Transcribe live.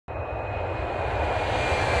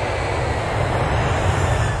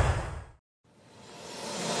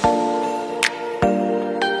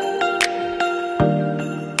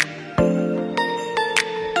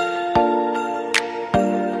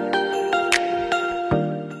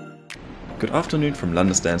Good afternoon from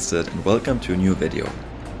London Stansted and welcome to a new video.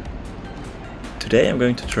 Today I'm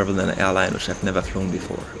going to travel in an airline which I've never flown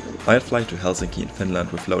before. I'll fly to Helsinki in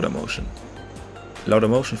Finland with Lauda Motion. Lauda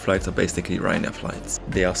Motion flights are basically Ryanair flights.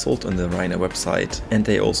 They are sold on the Ryanair website and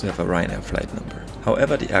they also have a Ryanair flight number.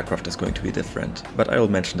 However, the aircraft is going to be different, but I will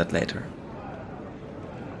mention that later.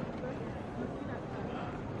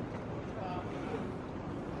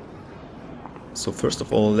 So first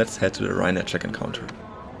of all, let's head to the Ryanair check-in counter.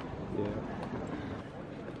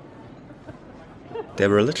 There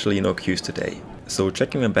were literally no queues today, so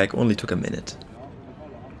checking my bag only took a minute.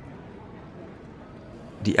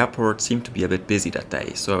 The airport seemed to be a bit busy that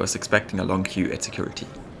day, so I was expecting a long queue at security.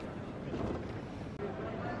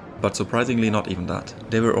 But surprisingly not even that.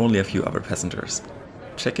 There were only a few other passengers.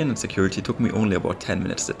 Check-in and security took me only about 10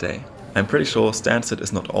 minutes that day. I'm pretty sure Stansted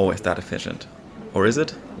is not always that efficient. Or is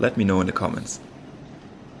it? Let me know in the comments.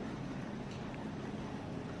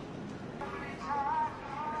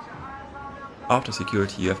 After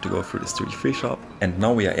security you have to go through this duty-free shop, and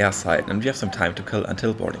now we are airside and we have some time to kill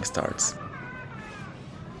until boarding starts.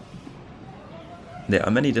 There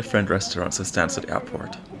are many different restaurants at Stansted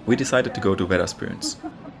Airport. We decided to go to Wetherspoons.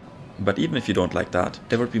 But even if you don't like that,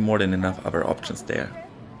 there would be more than enough other options there.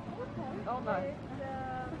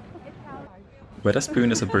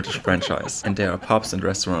 Wetherspoon is a British franchise and there are pubs and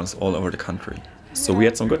restaurants all over the country. So we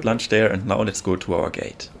had some good lunch there and now let's go to our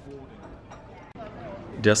gate.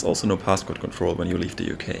 There's also no passport control when you leave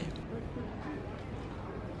the UK.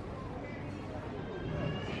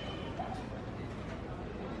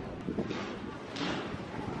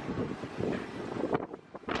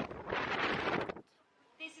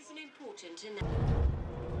 This is an important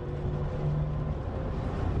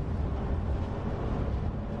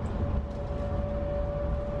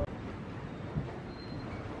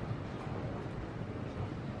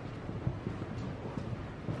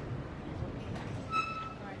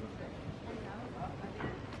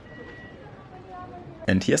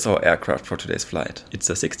And here's our aircraft for today's flight. It's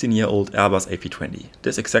a 16-year-old Airbus A320.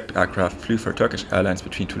 This exact aircraft flew for Turkish Airlines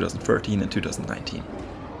between 2013 and 2019.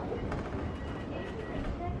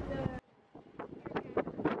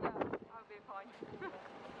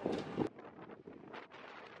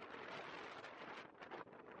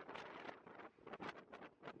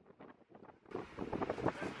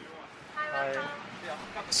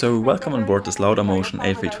 So welcome on board this Lauda Motion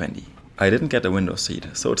A320. I didn't get a window seat,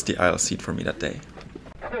 so it's the aisle seat for me that day.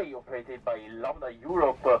 Today operated by Lauda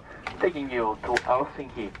Europe, taking you to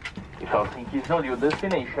Helsinki. If Helsinki is not your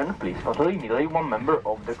destination, please photo immediately one member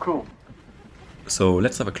of the crew. So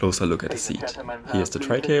let's have a closer look at the seat. Here's the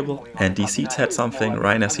tray table, and these seats had something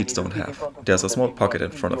Ryanair seats don't have. There's a small pocket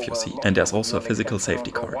in front of your seat, and there's also a physical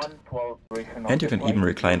safety card. And you can even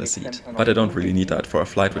recline the seat, but I don't really need that for a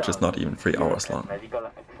flight which is not even 3 hours long.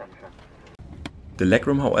 The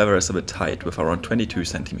legroom, however, is a bit tight with around 22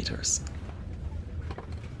 centimeters.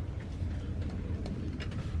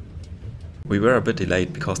 We were a bit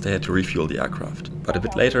delayed because they had to refuel the aircraft, but a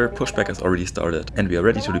bit later pushback has already started and we are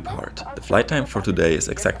ready to depart. The flight time for today is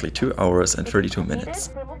exactly 2 hours and 32 minutes.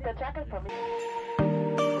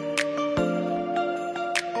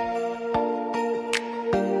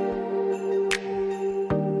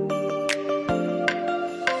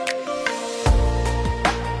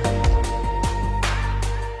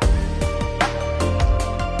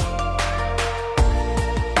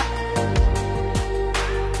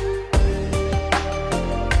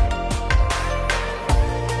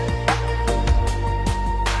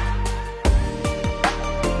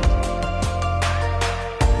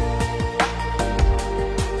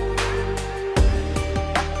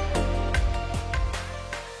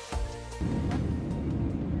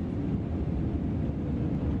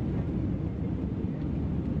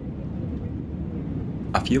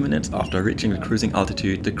 A few minutes after reaching the cruising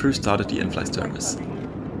altitude, the crew started the in-flight service.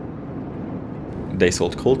 They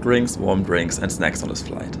sold cold drinks, warm drinks and snacks on this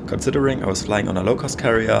flight. Considering I was flying on a low-cost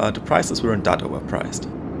carrier, the prices weren't that overpriced.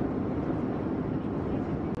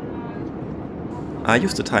 I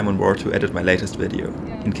used the time on board to edit my latest video.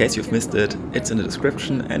 In case you've missed it, it's in the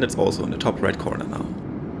description and it's also in the top right corner now.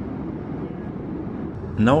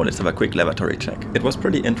 Now let's have a quick lavatory check. It was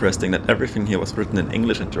pretty interesting that everything here was written in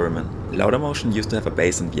English and German. Lauda Motion used to have a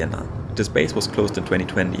base in Vienna. This base was closed in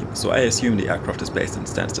 2020, so I assume the aircraft is based in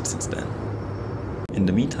Stansted since then. In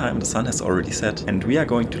the meantime, the sun has already set and we are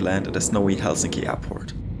going to land at the snowy Helsinki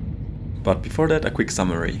airport. But before that, a quick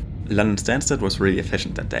summary. London Stansted was really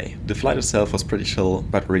efficient that day. The flight itself was pretty chill,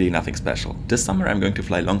 but really nothing special. This summer I'm going to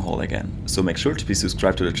fly long haul again, so make sure to be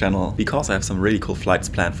subscribed to the channel, because I have some really cool flights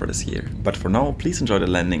planned for this year. But for now, please enjoy the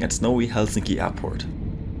landing at snowy Helsinki airport.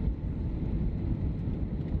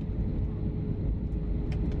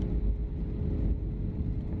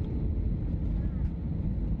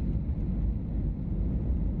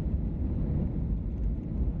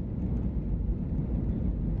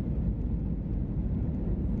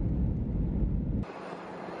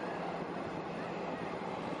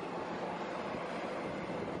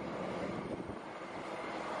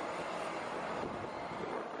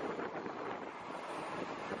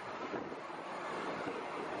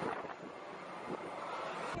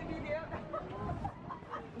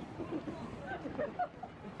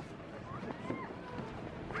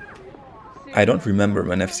 I don't remember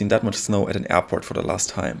when I've seen that much snow at an airport for the last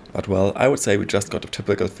time, but well, I would say we just got a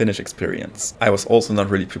typical Finnish experience. I was also not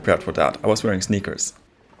really prepared for that, I was wearing sneakers.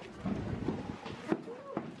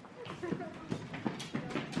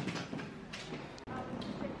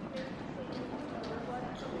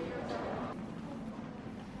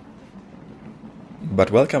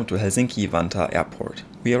 But welcome to Helsinki-Vantaa Airport.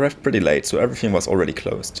 We arrived pretty late, so everything was already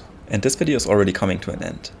closed. And this video is already coming to an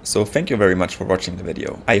end. So thank you very much for watching the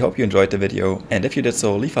video. I hope you enjoyed the video, and if you did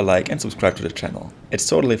so, leave a like and subscribe to the channel. It's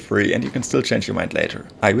totally free and you can still change your mind later.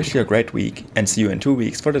 I wish you a great week and see you in 2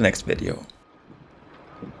 weeks for the next video.